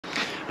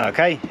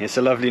Okay, it's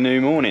a lovely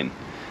new morning.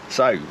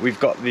 So we've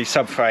got the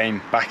subframe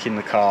back in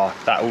the car,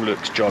 that all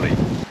looks jolly.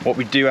 What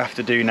we do have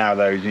to do now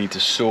though is we need to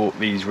sort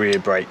these rear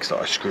brakes that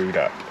I screwed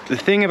up. The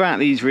thing about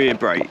these rear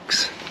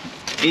brakes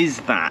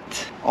is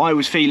that I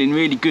was feeling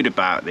really good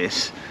about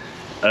this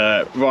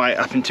right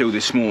up until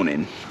this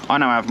morning. I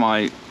now have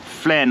my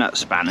flare nut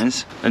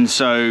spanners, and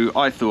so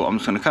I thought I'm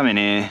just going to come in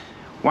here,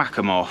 whack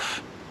them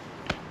off,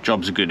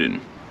 job's a good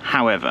one.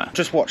 However,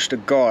 just watched a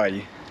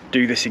guy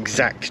do this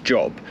exact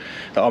job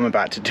that I'm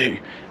about to do,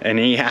 and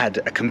he had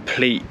a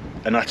complete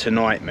and utter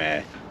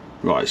nightmare.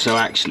 Right, so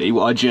actually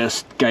what I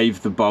just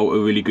gave the bolt a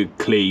really good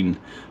clean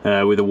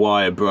with a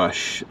wire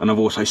brush, and I've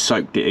also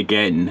soaked it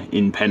again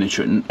in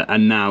penetrant,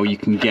 and now you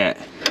can get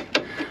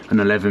an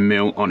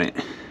 11mm on it.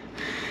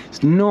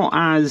 It's not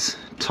as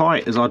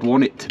tight as I'd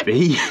want it to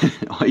be,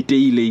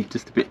 ideally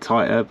just a bit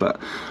tighter, but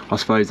I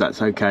suppose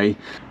that's okay.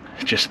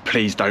 Just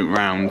please don't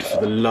round,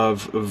 for the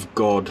love of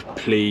God,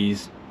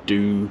 please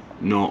do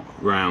not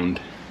round.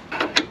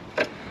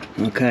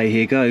 Okay,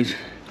 here goes.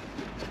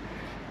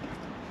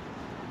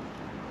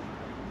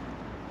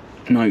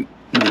 No,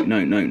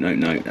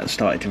 that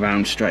started to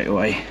round straight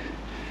away.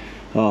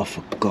 Oh,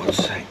 for God's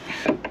sake.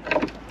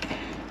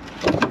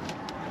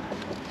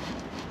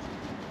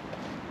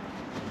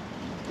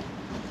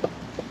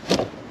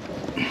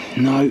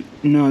 No.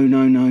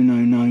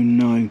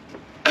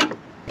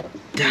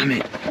 Damn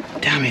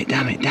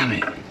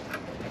it.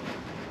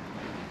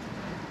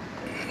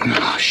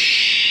 Oh,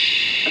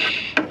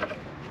 shh.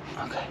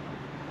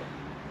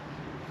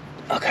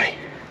 Okay.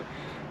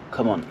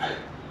 Come on.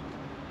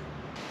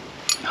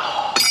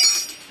 Oh.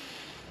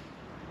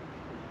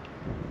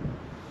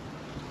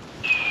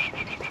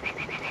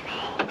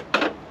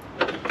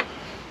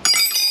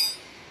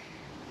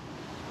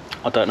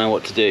 I don't know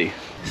what to do.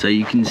 So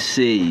you can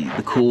see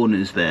the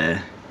corners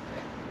there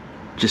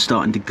just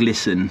starting to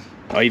glisten.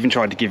 I even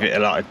tried to give it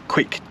a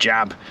quick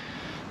jab.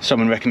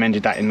 Someone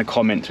recommended that in the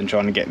comments and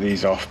trying to get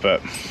these off,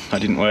 but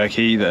that didn't work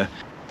either.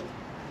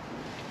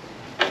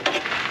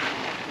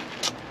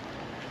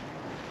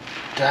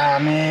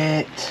 Damn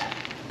it.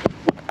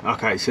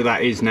 Okay, so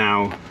that is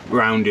now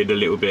rounded a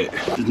little bit.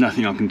 There's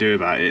nothing I can do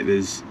about it.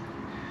 There's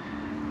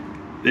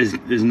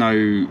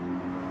no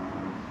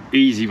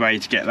easy way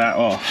to get that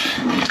off.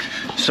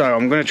 So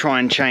I'm going to try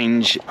and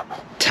change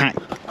tack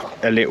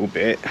a little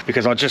bit,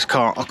 because I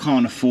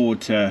can't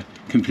afford to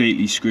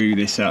completely screw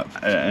this up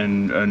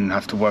and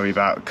have to worry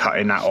about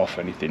cutting that off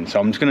or anything.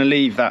 So I'm just going to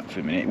leave that for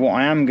a minute. What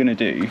I am going to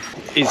do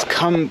is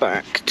come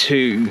back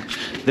to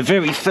the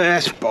very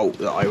first bolt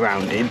that I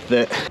rounded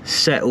that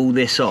set all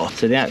this off,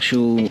 so the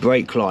actual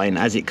brake line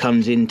as it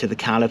comes into the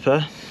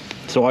caliper.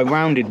 So I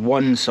rounded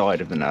one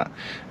side of the nut,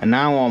 and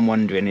now I'm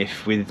wondering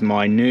if with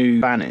my new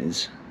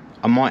spanners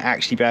I might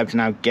actually be able to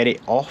now get it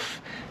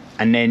off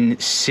and then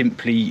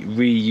simply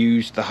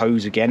reuse the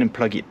hose again and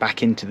plug it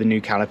back into the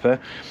new caliper.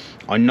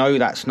 I know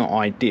that's not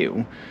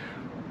ideal,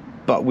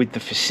 but with the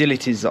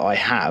facilities that I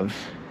have,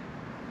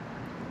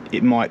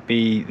 it might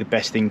be the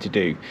best thing to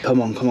do.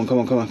 Come on.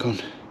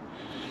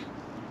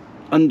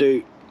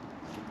 Undo.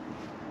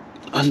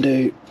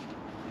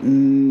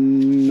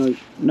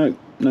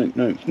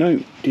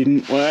 No,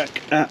 didn't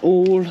work at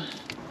all.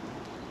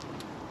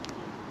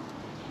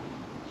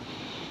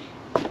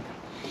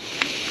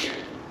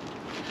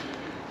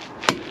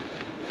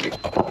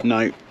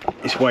 No,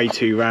 it's way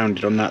too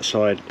rounded on that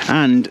side.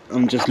 And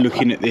I'm just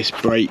looking at this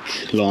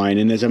brake line,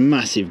 and there's a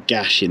massive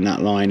gash in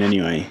that line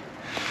anyway.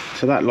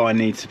 So that line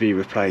needs to be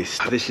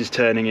replaced. This is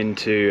turning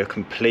into a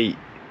complete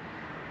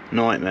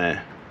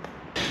nightmare.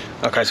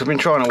 Okay, so I've been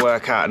trying to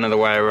work out another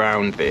way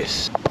around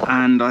this,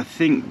 and I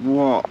think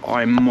what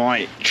I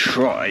might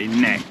try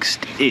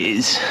next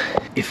is,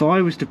 if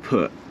I was to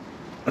put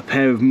a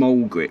pair of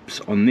mole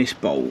grips on this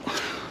bolt,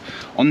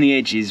 on the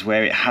edges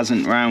where it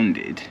hasn't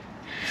rounded,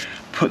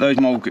 put those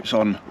mole grips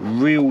on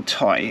real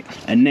tight,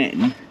 and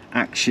then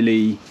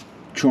actually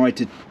try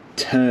to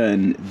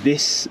turn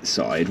this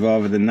side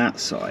rather than that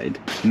side.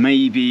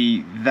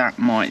 Maybe that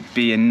might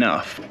be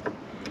enough.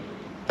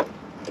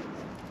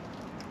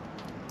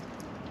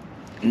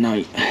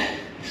 No,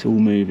 it's all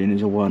moving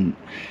as a one.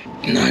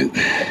 No,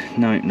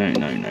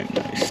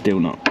 still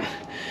not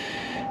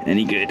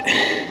any good.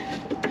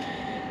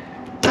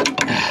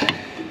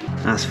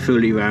 That's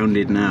fully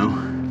rounded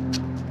now.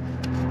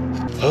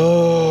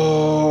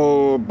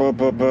 Oh,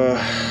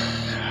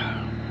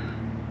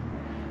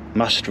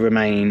 must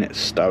remain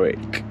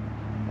stoic.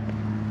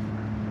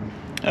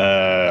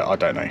 I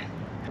don't know.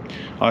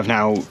 I've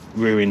now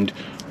ruined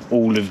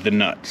all of the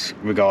nuts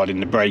regarding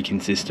the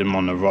braking system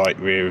on the right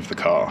rear of the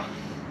car.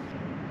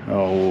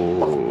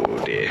 Oh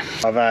dear.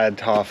 I've had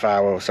half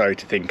hour or so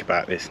to think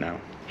about this now.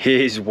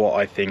 Here's what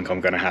I think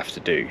I'm going to have to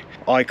do.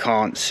 I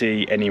can't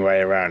see any way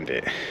around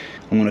it.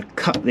 I'm going to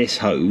cut this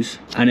hose,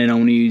 and then I'm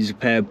going to use a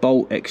pair of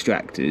bolt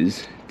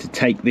extractors to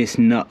take this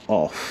nut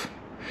off,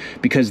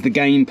 because the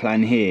game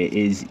plan here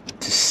is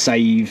to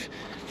save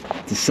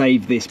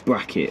this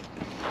bracket.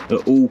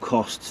 At all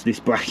costs, this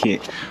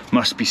bracket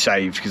must be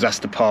saved, because that's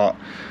the part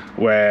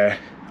where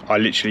I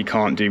literally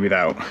can't do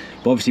without.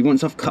 But obviously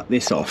once I've cut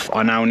this off,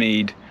 I now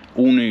need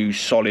all new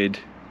solid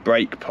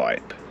brake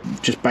pipe.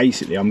 Just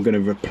basically I'm going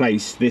to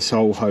replace this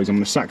whole hose. I'm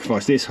going to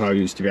sacrifice this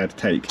hose to be able to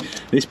take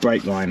this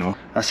brake line off.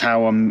 That's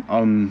how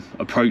I'm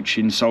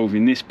approaching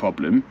solving this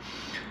problem.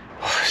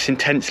 It's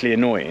intensely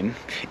annoying.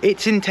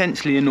 It's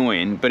intensely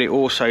annoying, but it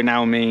also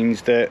now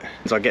means that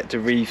I get to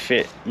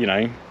refit, you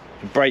know,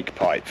 the brake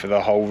pipe for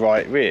the whole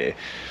right rear.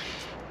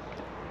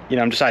 You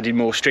know, I'm just adding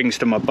more strings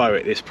to my bow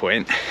at this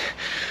point.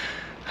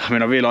 I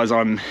mean, I realise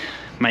I'm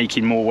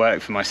making more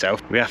work for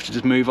myself. We have to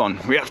just move on.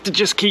 We have to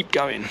just keep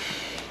going.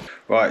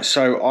 Right,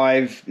 so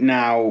I've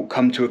now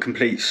come to a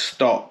complete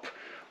stop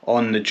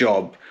on the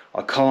job.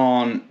 I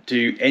can't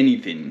do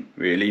anything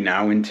really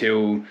now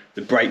until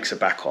the brakes are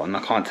back on. I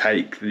can't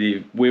take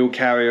the wheel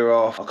carrier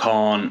off. I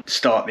can't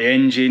start the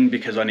engine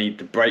because I need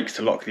the brakes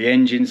to lock the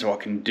engine so I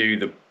can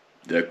do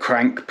the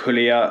crank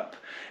pulley up.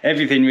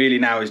 Everything really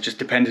now is just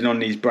dependent on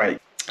these brakes.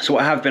 So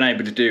what I have been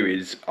able to do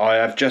is I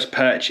have just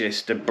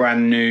purchased a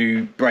brand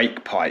new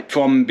brake pipe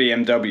from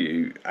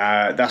BMW.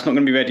 That's not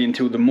going to be ready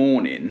until the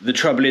morning. The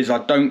trouble is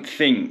I don't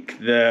think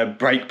the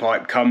brake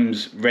pipe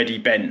comes ready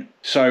bent.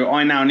 So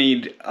I now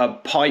need a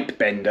pipe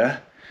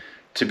bender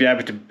to be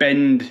able to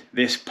bend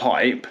this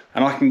pipe,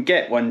 and I can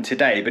get one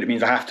today, but it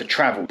means I have to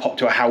travel, pop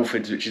to a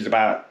Halfords, which is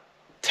about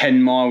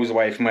 10 miles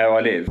away from where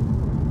I live.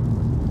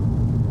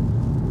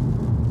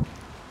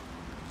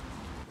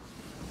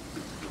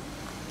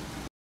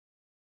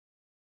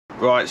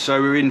 Right,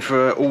 so we're in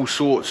for all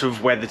sorts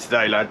of weather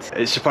today, lads.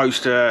 It's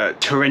supposed to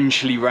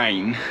torrentially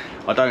rain.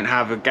 I don't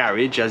have a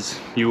garage, as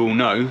you all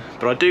know,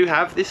 but I do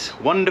have this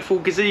wonderful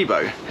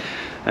gazebo.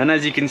 And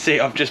as you can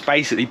see, I've just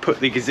basically put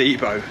the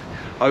gazebo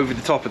over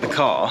the top of the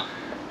car.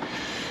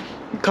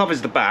 It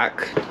covers the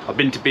back. I've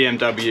been to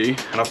BMW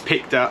and I've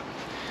picked up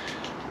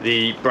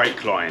the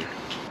brake line.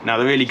 Now,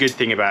 the really good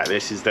thing about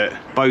this is that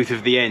both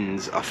of the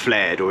ends are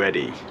flared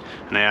already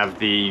and they have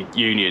the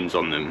unions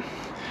on them.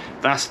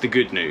 That's the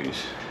good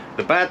news.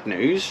 The bad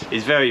news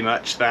is very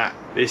much that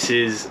this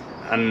is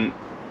an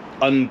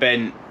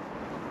unbent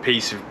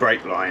piece of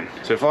brake line.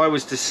 So if I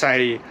was to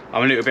say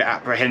I'm a little bit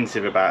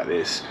apprehensive about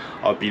this,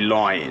 I'd be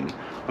lying.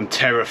 I'm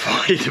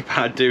terrified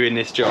about doing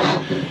this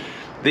job.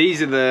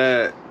 These are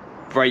the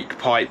brake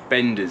pipe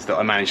benders that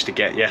I managed to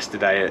get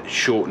yesterday at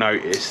short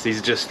notice. These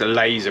are just a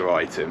laser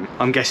item.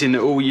 I'm guessing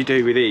that all you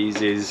do with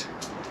these is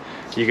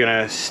you're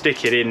gonna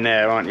stick it in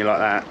there, aren't you, like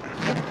that?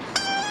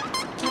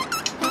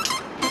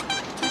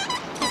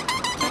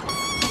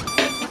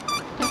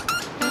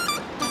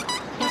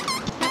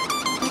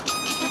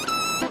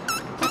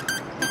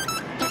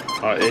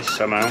 Like this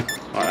somehow,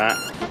 like that.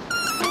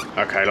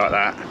 Okay, like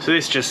that. So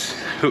this just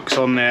hooks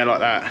on there like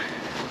that.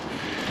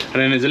 And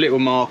then there's a little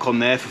mark on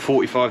there for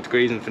 45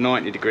 degrees and for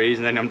 90 degrees,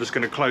 and then I'm just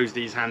going to close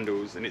these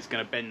handles and it's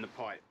going to bend the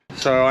pipe.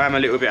 So I am a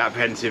little bit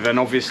apprehensive, and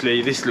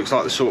obviously this looks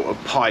like the sort of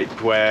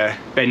pipe where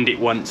bend it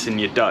once and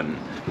you're done.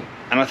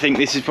 And I think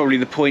this is probably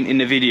the point in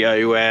the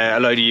video where a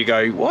load of you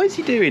go, why is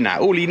he doing that?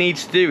 All he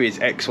needs to do is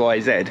X, Y,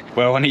 Z.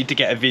 Well, I need to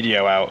get a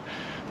video out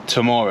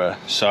tomorrow,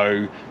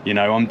 so you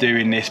know, I'm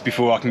doing this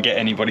before I can get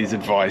anybody's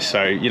advice.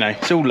 So you know,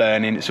 it's all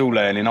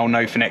learning. I'll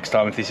know for next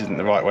time if this isn't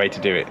the right way to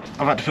do it.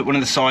 I've had to put one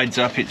of the sides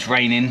up. It's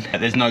raining,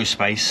 there's no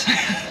space.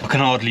 I can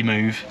hardly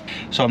move,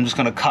 so I'm just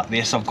going to cut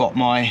this. I've got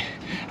my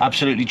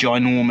absolutely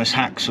ginormous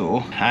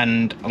hacksaw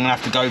and I'm gonna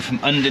have to go from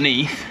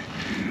underneath,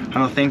 and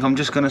I think I'm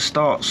just going to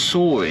start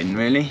sawing.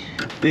 Really,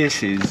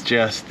 this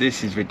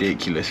is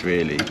ridiculous,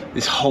 really,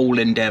 this whole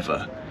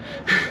endeavour.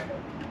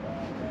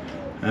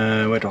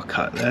 Where do I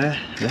cut? There.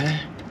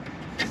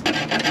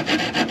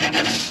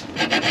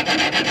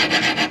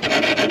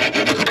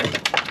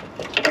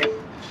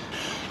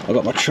 I've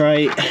got my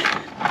tray,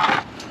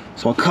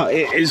 so I'll cut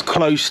it as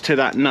close to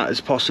that nut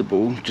as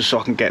possible, just so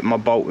I can get my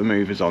bolt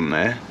removers on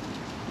there.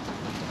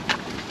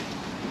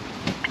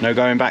 No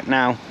going back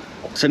now.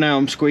 So now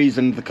I'm squeezed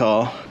under the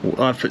car.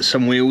 I've put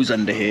some wheels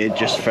under here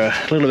just for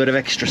a little bit of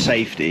extra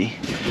safety.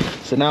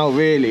 So now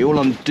really all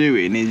I'm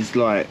doing is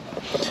like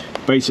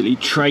basically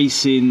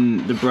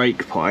tracing the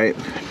brake pipe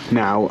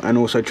now, and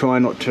also try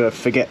not to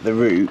forget the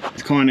route.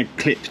 It's kind of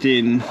clipped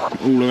in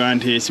all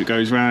around here, so it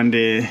goes round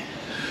here,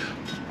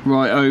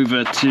 right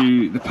over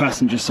to the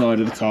passenger side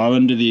of the car,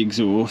 under the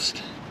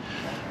exhaust,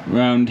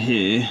 round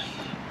here,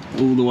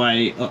 all the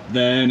way up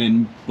there, and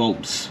then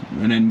bolts,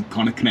 and then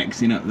kind of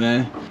connects in up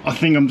there. I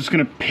think I'm just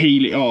going to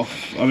peel it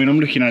off. I mean, I'm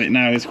looking at it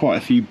now, there's quite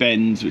a few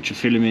bends which are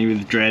filling me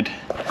with dread.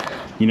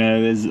 You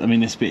know, there's, I mean,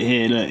 this bit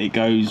here, look, it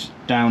goes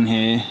down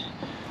here.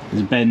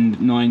 There's a bend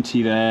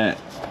 90 there,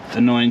 a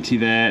 90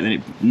 there, then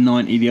it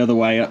 90 the other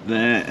way up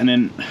there, and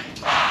then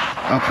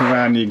up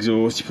around the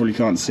exhaust. You probably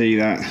can't see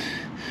that.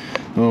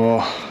 Oh,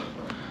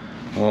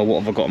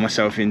 what have I got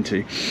myself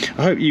into?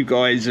 I hope you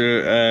guys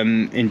are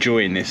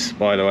enjoying this,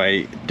 by the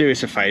way. Do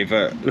us a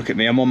favour, look at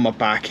me, I'm on my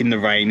back in the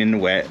rain, in the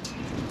wet.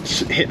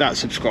 Hit that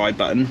subscribe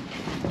button.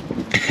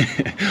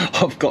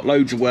 I've got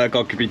loads of work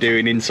I could be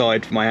doing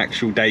inside for my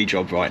actual day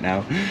job right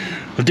now.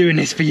 I'm doing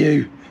this for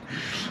you.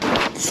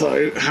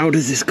 So how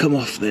does this come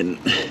off then?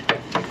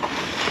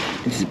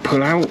 Does it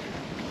pull out?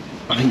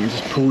 I think it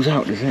just pulls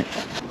out, does it?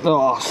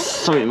 Oh,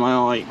 something in my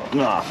eye.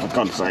 Oh, for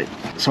God's sake.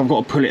 So I've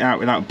got to pull it out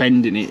without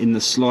bending it in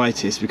the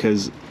slightest,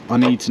 because I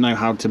need to know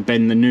how to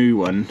bend the new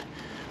one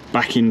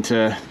back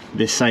into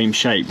this same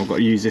shape. I've got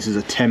to use this as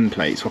a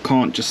template, so I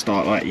can't just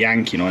start like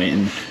yanking on it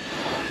and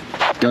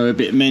go a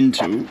bit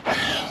mental.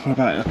 What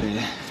about up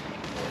here?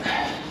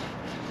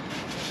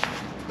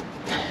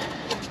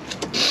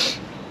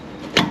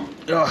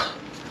 Oh.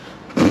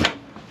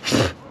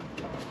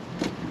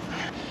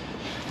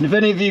 And if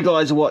any of you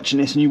guys are watching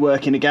this and you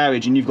work in a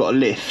garage and you've got a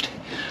lift,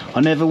 I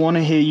never want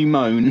to hear you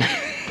moan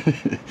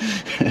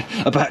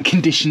about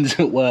conditions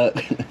at work.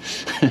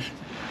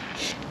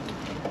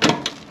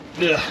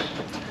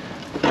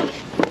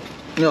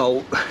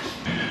 No.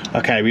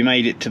 Okay, we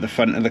made it to the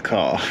front of the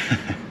car.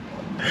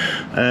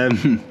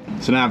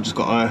 So now I've just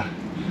got to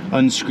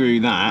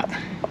unscrew that,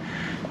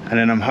 and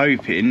then I'm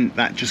hoping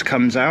that just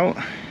comes out.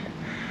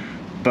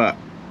 But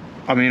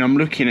I mean, I'm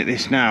looking at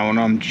this now and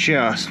I'm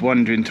just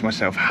wondering to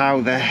myself,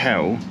 how the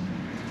hell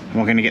am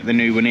I going to get the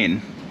new one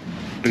in?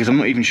 Because I'm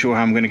not even sure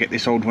how I'm going to get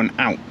this old one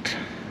out.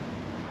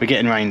 We're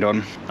getting rained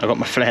on. I've got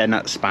my flare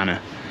nut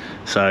spanner,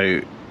 so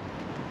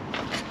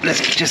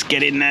let's just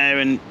get in there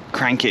and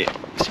crank it.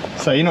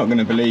 So you're not going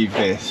to believe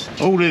this.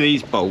 All of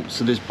these bolts,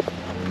 so there's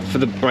for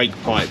the brake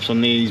pipes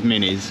on these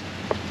Minis,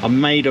 are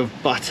made of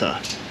butter.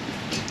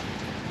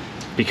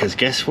 Because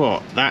guess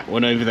what? That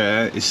one over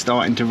there is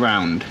starting to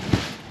round.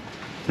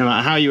 No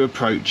matter how you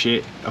approach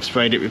it, I've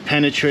sprayed it with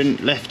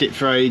penetrant, left it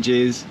for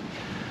ages,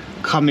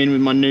 come in with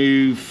my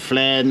new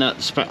flare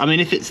nut spanner. I mean,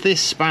 if it's this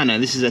spanner,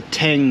 this is a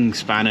Teng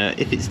spanner.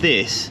 If it's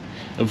this,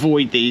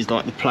 avoid these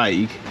like the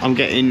plague. I'm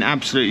getting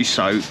absolutely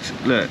soaked.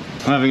 Look,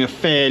 I'm having a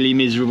fairly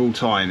miserable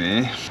time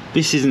here.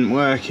 This isn't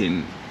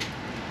working.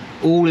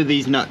 All of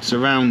these nuts are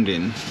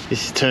rounding.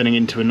 This is turning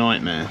into a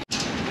nightmare.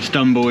 It's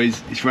done,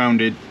 boys, it's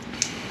rounded.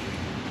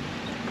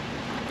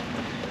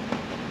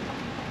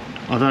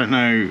 I don't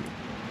know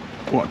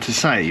what to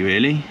say,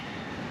 really.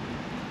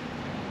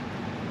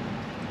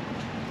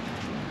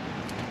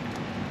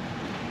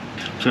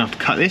 I'm gonna have to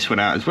cut this one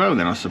out as well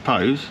then, I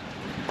suppose.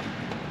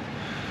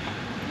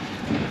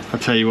 I'll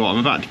tell you what, I'm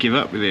about to give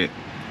up with it.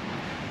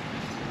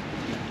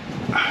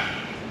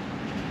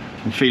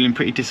 I'm feeling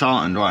pretty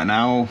disheartened right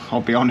now,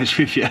 I'll be honest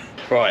with you.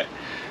 Right,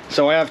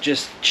 so I have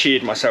just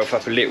cheered myself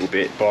up a little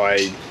bit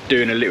by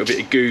doing a little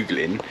bit of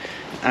Googling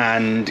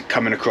and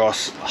coming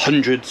across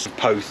hundreds of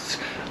posts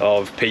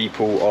of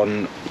people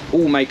on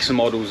all makes and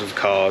models of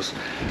cars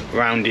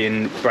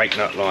rounding brake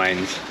nut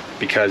lines,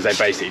 because they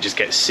basically just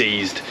get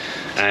seized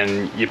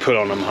and you pull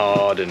on them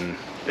hard and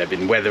they've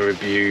been weather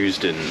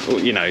abused and,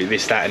 you know,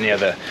 this, that and the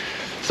other.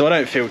 So I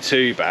don't feel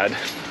too bad.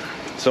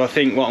 So I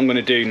think what I'm going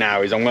to do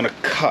now is I'm going to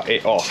cut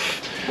it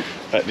off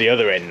at the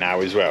other end now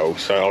as well.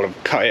 So I'll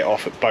have cut it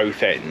off at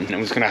both ends.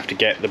 I'm just going to have to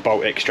get the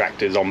bolt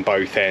extractors on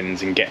both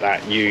ends and get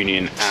that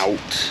union out.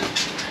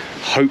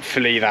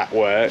 Hopefully that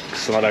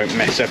works and I don't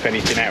mess up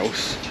anything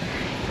else.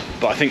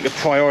 But I think the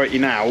priority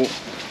now,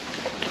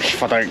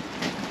 if I don't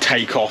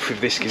take off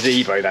with this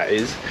gazebo, that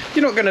is,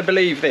 you're not going to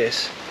believe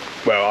this.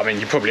 Well, I mean,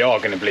 you probably are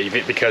going to believe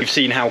it because you've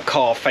seen how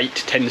car fate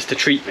tends to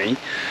treat me.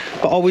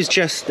 But I was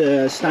just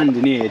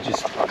standing here,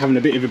 just having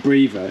a bit of a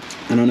breather,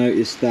 and I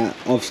noticed that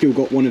I've still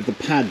got one of the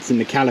pads in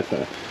the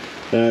caliper.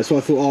 So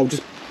I thought, I'll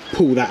just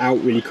pull that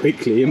out really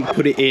quickly and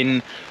put it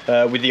in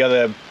with the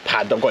other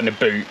pad that I've got in the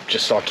boot,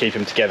 just so I keep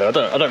them together.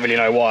 I don't really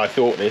know why I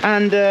thought this.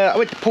 And I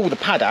went to pull the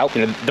pad out.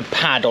 You know, the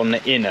pad on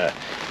the inner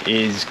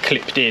is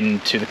clipped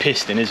into the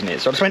piston, isn't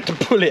it? So I just went to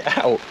pull it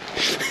out.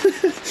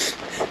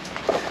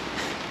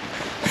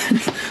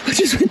 I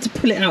just went to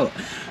pull it out,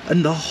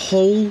 and the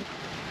whole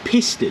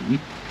piston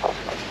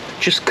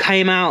just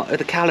came out of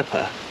the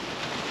caliper.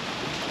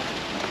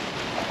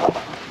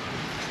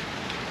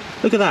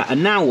 Look at that.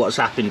 And now what's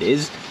happened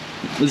is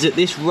that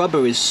this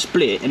rubber is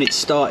split and it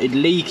started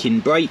leaking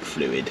brake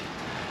fluid.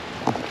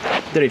 I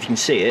don't know if you can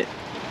see it.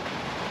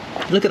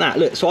 Look at that,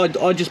 look. So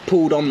I just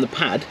pulled on the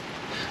pad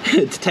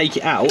to take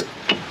it out,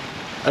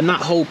 and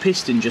that whole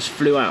piston just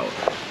flew out.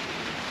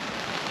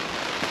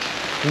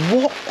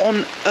 What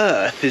on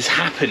earth has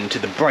happened to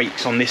the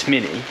brakes on this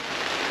Mini?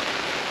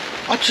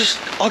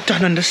 I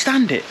don't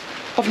understand it.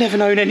 I've never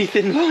known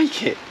anything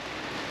like it.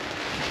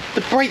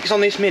 The brakes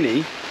on this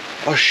Mini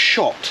are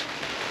shot.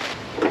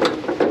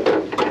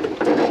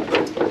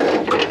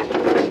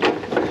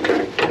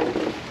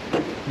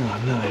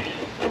 Oh no.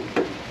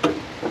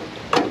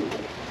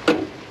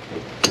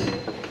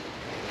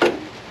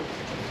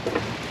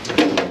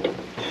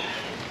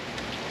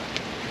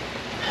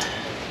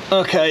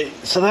 Okay,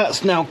 so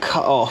that's now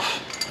cut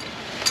off.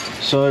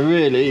 So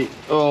really,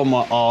 oh,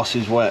 my arse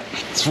is wet.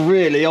 So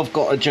really, I've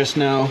got to just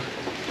now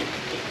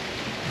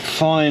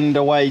find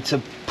a way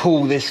to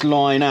pull this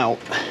line out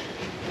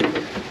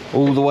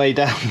all the way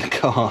down the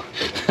car.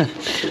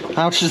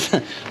 How does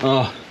that?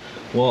 Oh,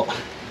 what?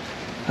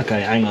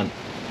 Okay, hang on.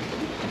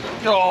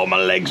 Oh, my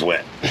leg's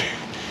wet.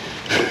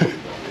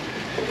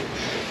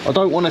 I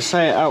don't want to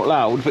say it out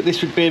loud, but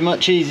this would be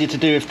much easier to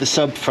do if the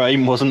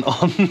subframe wasn't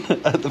on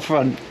at the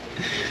front.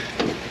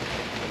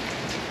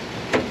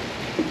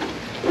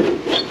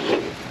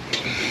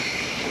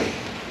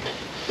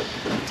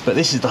 But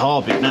this is the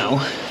hard bit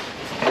now.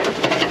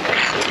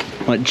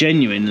 Like,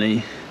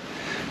 genuinely,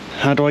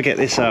 how do I get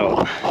this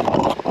out?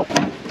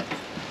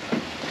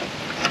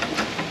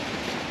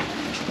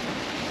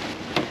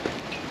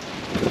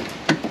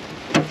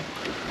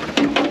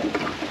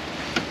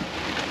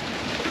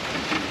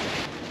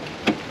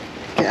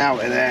 Get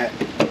out of there.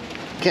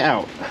 Get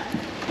out.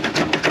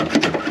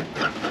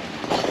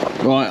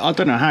 Right, I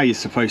don't know how you're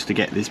supposed to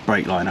get this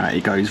brake line out.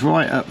 It goes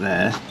right up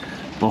there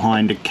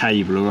behind a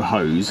cable or a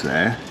hose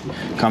there.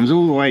 Comes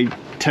all the way,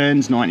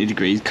 turns 90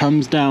 degrees,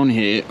 comes down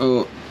here.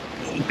 Oh,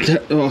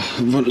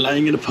 I'm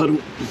laying in a puddle.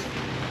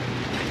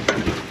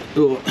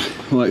 Oh,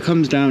 right, it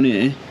comes down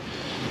here,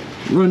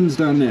 runs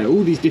down there,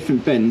 all these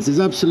different bends. There's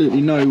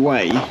absolutely no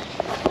way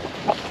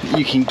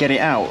you can get it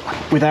out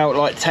without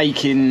like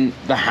taking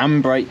the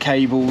handbrake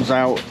cables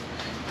out,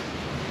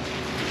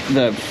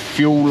 the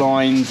fuel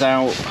lines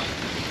out,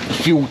 the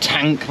fuel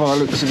tank by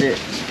the looks of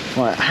it.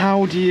 Like,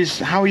 how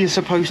are you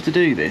supposed to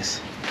do this?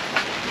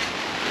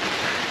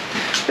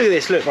 Look at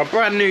this, look, my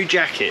brand new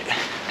jacket.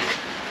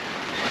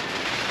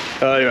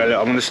 Anyway, look,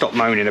 I'm going to stop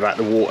moaning about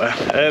the water.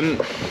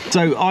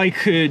 So I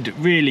could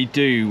really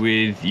do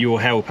with your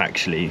help,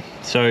 actually.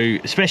 So,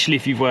 especially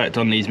if you've worked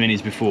on these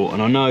minis before,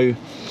 and I know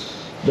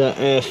that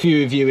a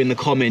few of you in the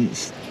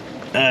comments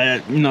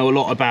know a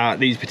lot about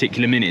these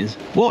particular minis.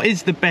 What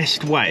is the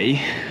best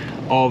way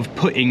of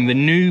putting the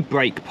new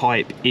brake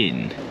pipe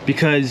in?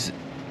 Because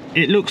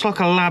it looks like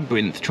a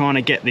labyrinth trying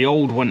to get the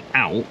old one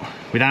out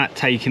without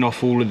taking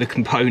off all of the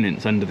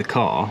components under the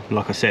car.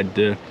 Like I said,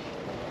 the,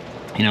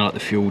 you know, like the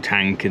fuel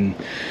tank and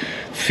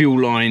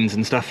fuel lines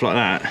and stuff like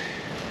that.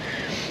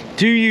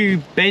 Do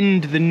you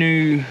bend the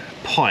new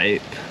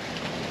pipe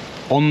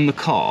on the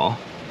car,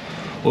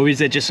 or is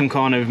there just some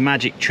kind of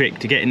magic trick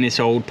to getting this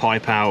old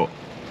pipe out,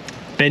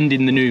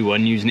 bending the new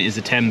one, using it as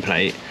a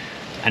template,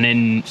 and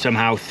then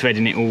somehow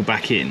threading it all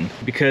back in?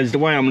 Because the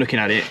way I'm looking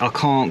at it, I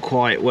can't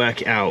quite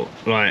work it out.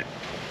 Like,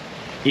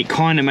 it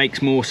kind of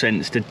makes more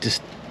sense to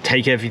just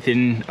take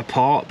everything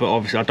apart, but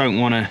obviously I don't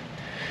want to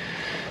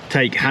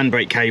take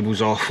handbrake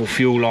cables off, or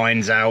fuel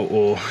lines out,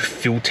 or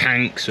fuel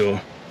tanks,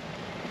 or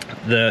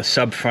the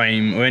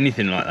subframe, or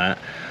anything like that.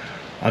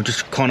 I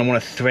just kind of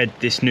want to thread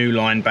this new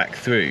line back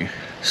through.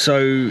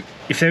 So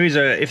if there is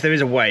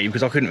a way,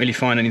 because I couldn't really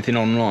find anything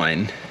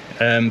online,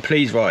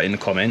 please write in the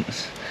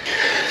comments.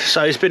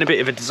 So it's been a bit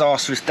of a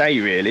disastrous day,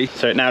 really.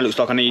 So it now looks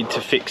like I need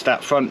to fix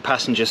that front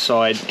passenger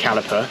side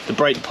caliper. The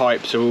brake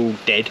pipes are all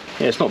dead.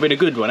 Yeah, it's not been a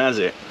good one, has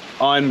it?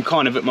 I'm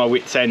kind of at my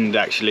wit's end,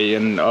 actually,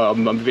 and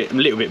I'm a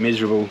little bit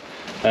miserable.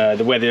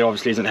 The weather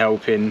obviously isn't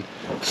helping,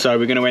 so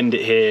we're going to end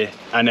it here,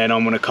 and then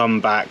I'm going to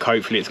come back.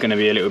 Hopefully it's going to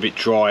be a little bit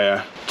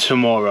drier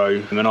tomorrow,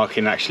 and then I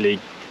can actually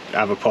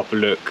have a proper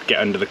look, get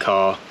under the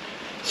car,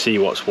 see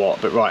what's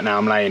what. But right now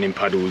I'm laying in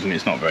puddles and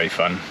it's not very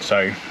fun.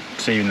 So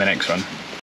see you in the next one.